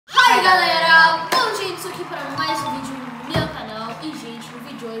aí galera, bom gente, estou aqui para mais um vídeo no meu canal. E gente, no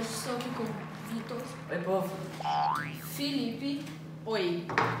vídeo de hoje estou aqui com o Vitor. Oi povo. Felipe. Oi.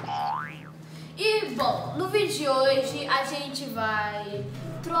 E bom, no vídeo de hoje a gente vai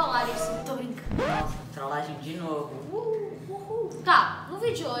trollar esse... Tô brincando. Nossa, trollagem de novo. Tá, no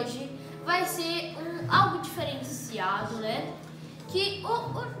vídeo de hoje vai ser algo diferenciado, né? Que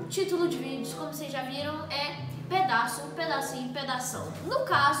o título de vídeos, como vocês já viram, é pedaço, pedacinho, pedação. No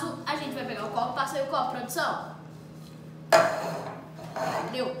caso, a gente vai pegar o copo, passa aí o copo, produção.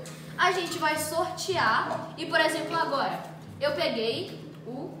 Entendeu? A gente vai sortear e, por exemplo, agora, eu peguei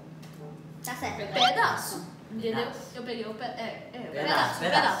o Tá certo, pedaço, entendeu? Eu peguei o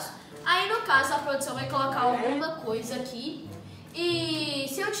pedaço. Aí, no caso, a produção vai colocar alguma coisa aqui. E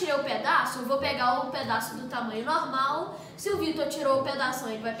se eu tirei o pedaço, eu vou pegar o pedaço do tamanho normal. Se o Vitor tirou o pedaço,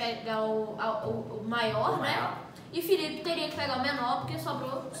 ele vai pegar o maior, né? E Felipe teria que pegar o menor, porque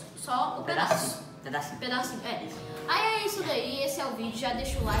sobrou só o pedaço. Pedacinho, é. Aí é isso daí, esse é o vídeo. Já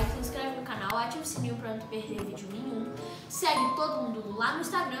deixa o like, se inscreve no canal, ativa o sininho pra não perder vídeo nenhum. Segue todo mundo lá no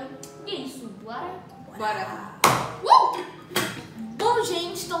Instagram. E é isso, bora? Bom,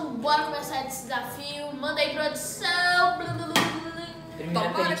 gente, então bora começar esse desafio. Manda aí, produção.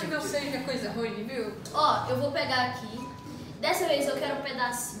 Tomara que não seja coisa ruim, viu? Ó, eu vou pegar aqui. Dessa vez eu quero um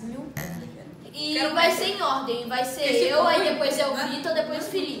pedacinho. E Quero vai mais. ser em ordem. Vai ser Esse eu, aí foi, depois é o né? Vitor, depois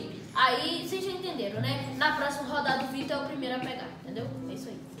o Felipe. Aí vocês já entenderam, né? Na próxima rodada o Vitor é o primeiro a pegar, entendeu? É isso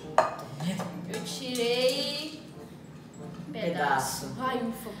aí. Eu tirei... Pedaço. Ai,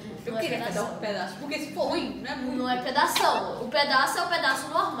 ufa. Eu Não é queria pegar pedação. um pedaço, porque se for ruim, não é muito. Não é pedação. O pedaço é o pedaço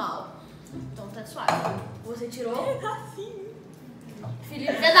normal. Então tá suave. Você tirou? Pedacinho.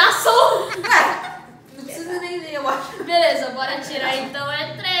 Felipe, pedaço! Não precisa nem ler, eu acho. Beleza, bora tirar então.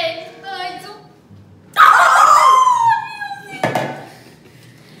 É 3, 2, 1.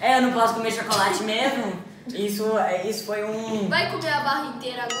 É, eu não posso comer chocolate mesmo. Isso foi um... Vai comer a barra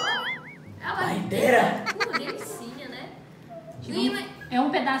inteira agora? A Barra inteira? Delicinha, né? É um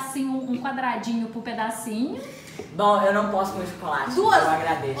pedacinho, um quadradinho pro pedacinho. Bom, eu não posso comer chocolate. Duas. Eu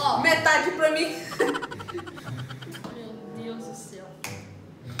agradeço. Ó. Metade pra mim. Meu Deus do céu.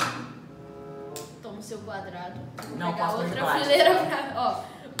 Toma o seu quadrado. Vou Não pegar posso comer outra chocolate. fileira pra...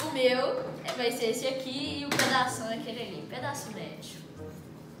 Ó, o meu vai ser esse aqui e o pedaço é aquele ali. Pedaço médio.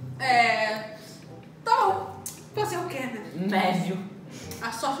 Tá bom. Fazer o quê, né? Médio.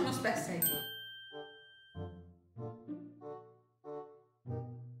 A sorte nos persegue.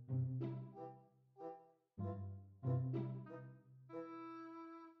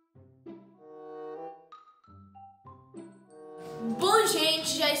 Bom,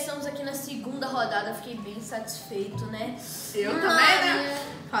 gente, já estamos aqui na segunda rodada. Fiquei bem satisfeito, né? Eu também, né?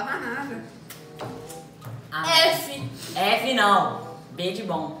 Fala nada. F. F não. B de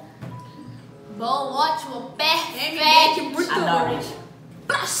bom. Bom, ótimo, MB, perfeito. muito Adoro bom. it.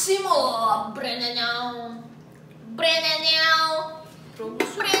 Próximo. Brenanão. Brenanão.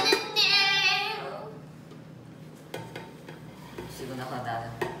 Brenanão. Segunda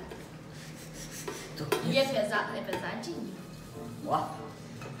rodada. E é pesadinho. Ó.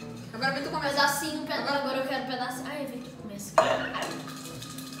 Agora vem tu começar. Pedacinho, agora eu quero pedacinho. Ai, vem que começa.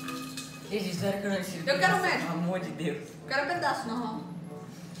 Gente, espero que eu não esteja. Eu quero médio. Pelo amor de Deus. Eu quero pedaço normal.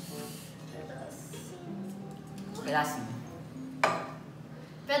 Pedacinho.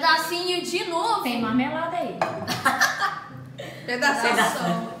 Pedacinho de novo. Tem marmelada aí. Pedaço.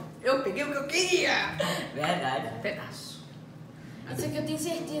 Pedação. Eu peguei o que eu queria. Verdade. Pedaço. Isso aqui eu tenho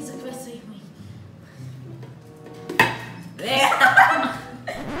certeza que vai ser ruim.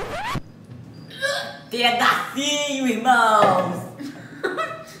 Pedacinho, irmãos.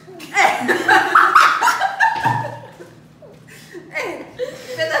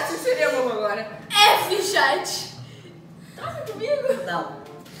 Pedaço seria bom agora. F, chat. Troca comigo. Não.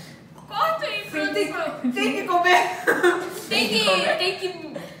 Corta aí, produção. Tem que comer. Tem que...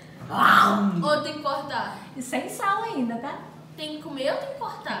 Ou tem que cortar? E sem sal ainda, tá? Tem que comer ou tem que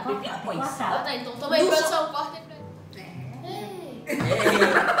cortar? Tem que Ah, cortar. tá, então toma aí, produção, corta aí pra mim.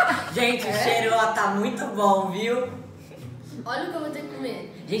 Gente, o cheiro ó, tá muito bom, viu? Olha o que eu vou ter que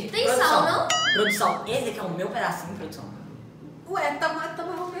comer. Gente, Tem produção, sal, não? Produção, esse aqui é o meu pedacinho, produção. Ué, tá mais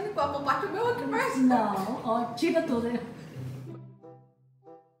ou menos igual. Vou partir o meu aqui mais. Não, ó, tira tudo.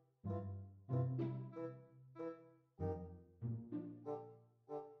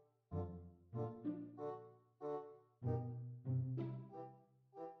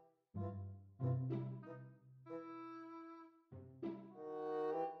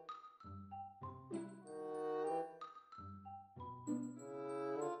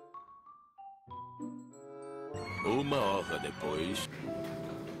 Uma hora depois.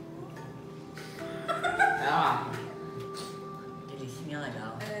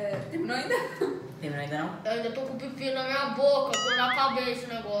 ainda tô com pipi na minha boca, quando eu acabei esse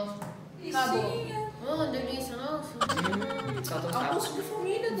negócio. Acabou. Delícia, nossa. Almoço de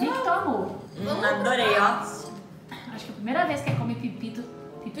família, Victor, amor. Adorei, ó. Acho que é a primeira vez que come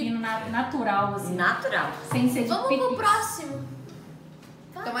pepino natural, assim. Natural. Sem ser de Vamos pepino. pro próximo.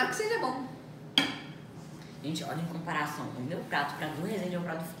 Tomara que seja bom. Gente, olha em comparação. O meu prato pra do Resende é o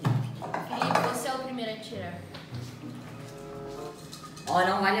prato do Felipe. Felipe, você é o primeiro a tirar. Ó,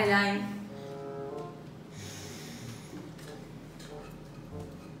 não vale olhar, hein?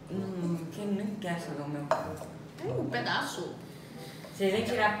 Quem nem quer saber o meu? Pedaço. Vocês vêm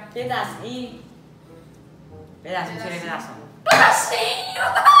tirar pedacinho. Pedacinho, tirei pedação. Pedacinho!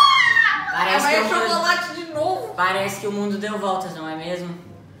 Parece Vai que o mundo... chocolate de novo. Parece que o mundo deu voltas, não é mesmo?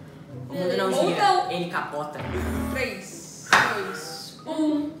 O mundo não Ou gira, não. ele capota. 3, 2,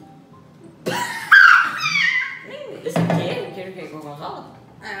 1. Isso aqui é o que? Gorgonzola?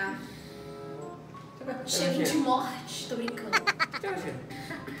 É. Cheiro de morte, tô brincando.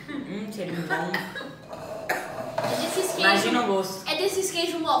 Cheirinho bom. É desses queijos. Imagina o gosto. É desses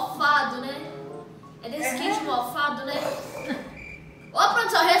queijos mofados, né? É desses queijos mofados, né? Ô,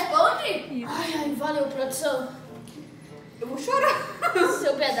 produção, responde! Ai, valeu, produção. Eu vou chorar.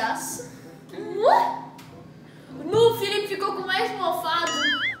 Seu pedaço. No Felipe ficou com mais mofado.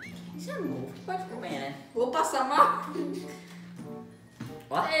 Isso é novo, pode comer, né? Vou passar mal.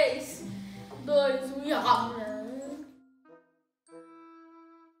 3, 2, 1 e vou comer.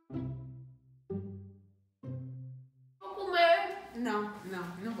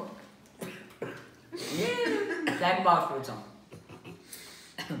 Não vou. Pega o balde, produção.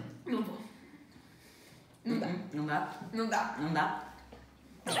 Não vou. Não dá? Não dá. Não dá?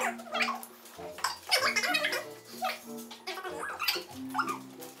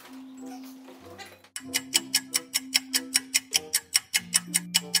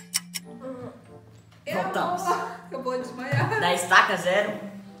 Voltamos. Eu vou desmaiar. Da estaca 0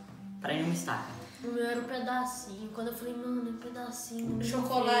 pra nenhuma estaca. O meu era um pedacinho. Quando eu falei, mano, é um pedacinho.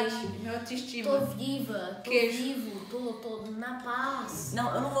 Chocolate, meu autoestima. Tô viva, tô Queijo. vivo, tô na paz.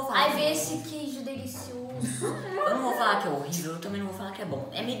 Não, eu não vou falar. Aí vem esse queijo delicioso. Eu não vou falar que é horrível, eu também não vou falar que é bom.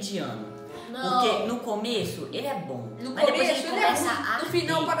 É mediano. Não. Porque no começo ele é bom. No mas depois começo ele ele é começa ruim. a No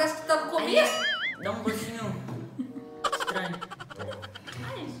final arder. parece que tá no Aí começo. dá um gostinho estranho.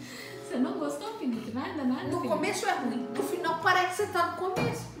 Você não gostou, Felipe? Nada, nada. No Felipe? começo é ruim. No final parece que você tá no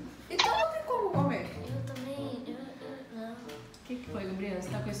começo. Então não tem como comer. Eu também. Não. O que foi, Gabriel? Você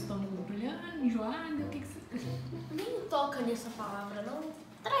tá com esse estômago brilhando, enjoado? O que você... Nem toca nessa palavra, não.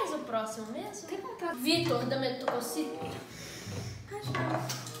 Traz o próximo mesmo. Tem vontade. Vitor, da Metococito.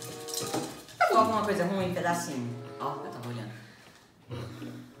 Só alguma coisa ruim, pedacinho. Ó, eu tava olhando.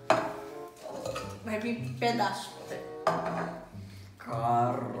 Vai vir pedaço.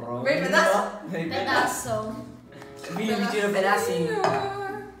 Caramba. Vem pedaço? Vem Pedação. Felipe tira um pedacinho.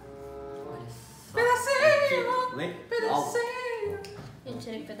 Pedacinho. Vem. Pedacinho. Eu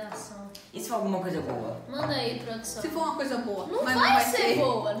tirei pedação. Isso foi alguma coisa boa? Manda aí, produção. Se for uma coisa boa. Não, mas vai ser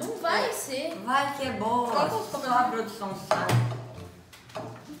boa, não vai ser. Vai que é boa. Qual que é o Só a produção sabe.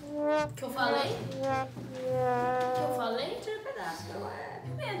 O que eu falei? O que eu falei? Tira um pedaço.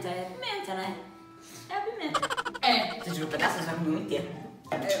 É pimenta, né? É a pimenta. É. Você tirou um pedaço, você vai comer um inteiro.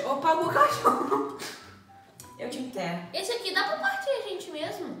 Ou pago o cachorro. Eu te entendo. Esse aqui dá pra partir a gente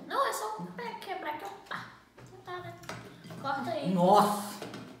mesmo. Não, é só quebrar que eu... Ah, não tá, né? Corta aí. Nossa.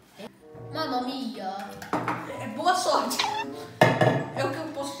 Mamma mia. É boa sorte. É o que eu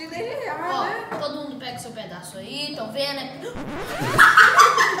posso te desejar, Ó, né? todo mundo pega seu pedaço aí, tão vendo, né?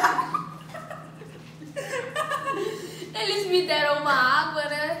 Eles me deram uma água,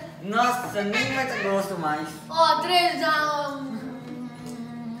 né? Nossa, nem vai ter gosto mais. Ó, 3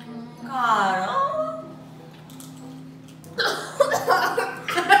 Caramba.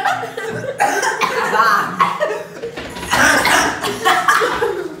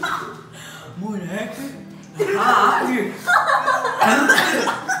 Moleque.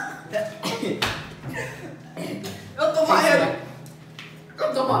 Eu tô morrendo.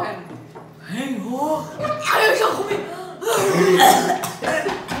 Eu tô morrendo. Renhou. Ai, eu já comi.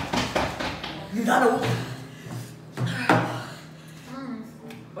 Me dá não.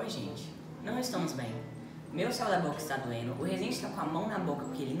 Oi, gente. Não estamos bem. Meu céu da boca está doendo. O Resende está com a mão na boca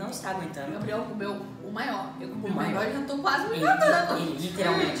porque ele não está O aguentando. Gabriel comeu o maior. Eu comi O o maior maior. e já tô quase me Ele, matando. ele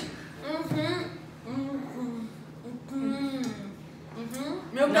literalmente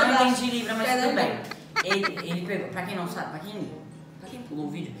Meu não pedaço. entendi Libra, mas tudo Pedaço. bem. Ele pegou, pra quem não sabe, pra quem pulou o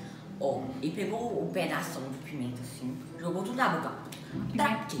vídeo, ó, ele pegou o pedação de pimenta assim, jogou tudo na boca.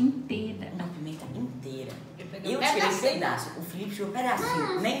 Pimenta inteira. Uma pimenta inteira. Eu peguei Eu um tirei pedacinho. pedaço, o Felipe tirou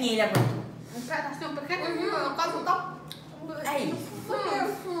pedacinho, nem ele aguentou. Um pedacinho pequeno, quase não tá... É isso.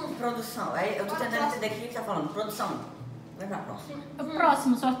 Produção. Eu tô tentando entender aqui o que tá falando. Produção. Vai pra próxima. O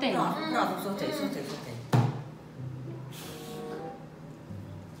próximo sorteio. Próximo sorteio.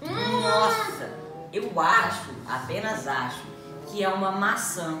 Nossa, eu acho, apenas acho, que é uma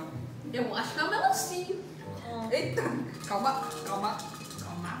maçã. Eu acho que é um melancia. Eita, calma. Calma.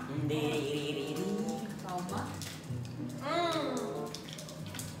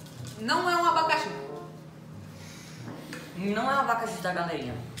 Não é um abacaxi. Não é um abacaxi da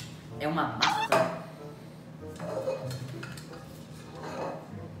galerinha. É uma maçã.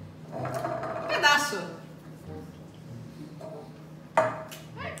 Pedaço.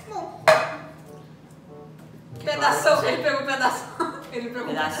 Pedação, ele pegou pedação. Ele pegou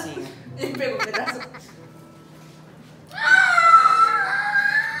Pedacinho. Ele pegou pedação.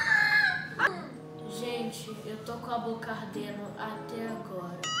 Gente, eu tô com a boca ardendo até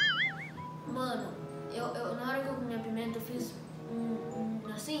agora. Mano, eu na hora que eu comi a pimenta, eu fiz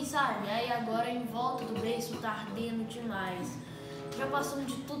assim, sabe? Aí agora em volta do beiço tá ardendo demais. Já passamos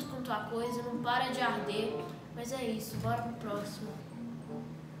de tudo quanto a coisa, não para de arder. Mas é isso, bora pro próximo.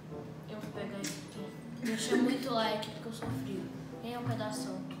 Eu vou pegar isso aqui. Deixa muito like porque eu sou frio. Quem é o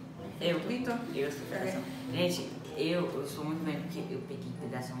pedação? Vitor. Eu sou pedação. Gente, eu sou muito bem porque eu peguei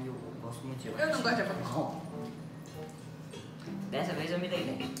pedação e eu gosto muito de Eu não gosto de abacaxi. Dessa vez eu me dei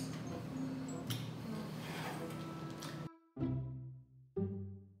bem.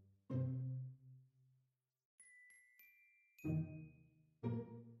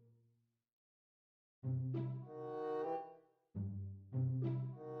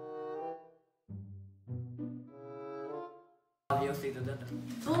 Eu sei do Dandão.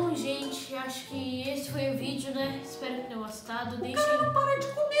 Bom, gente, acho que esse foi o vídeo, né? Espero que tenham gostado. Para de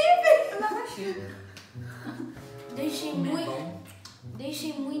comer, velho.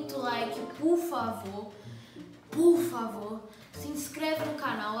 Deixem muito like, por favor. Por favor. Se inscreve no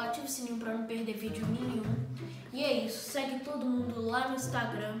canal, ativa o sininho pra não perder vídeo nenhum. E é isso. Segue todo mundo lá no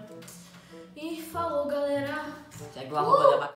Instagram. E falou, galera. Segue o arroba da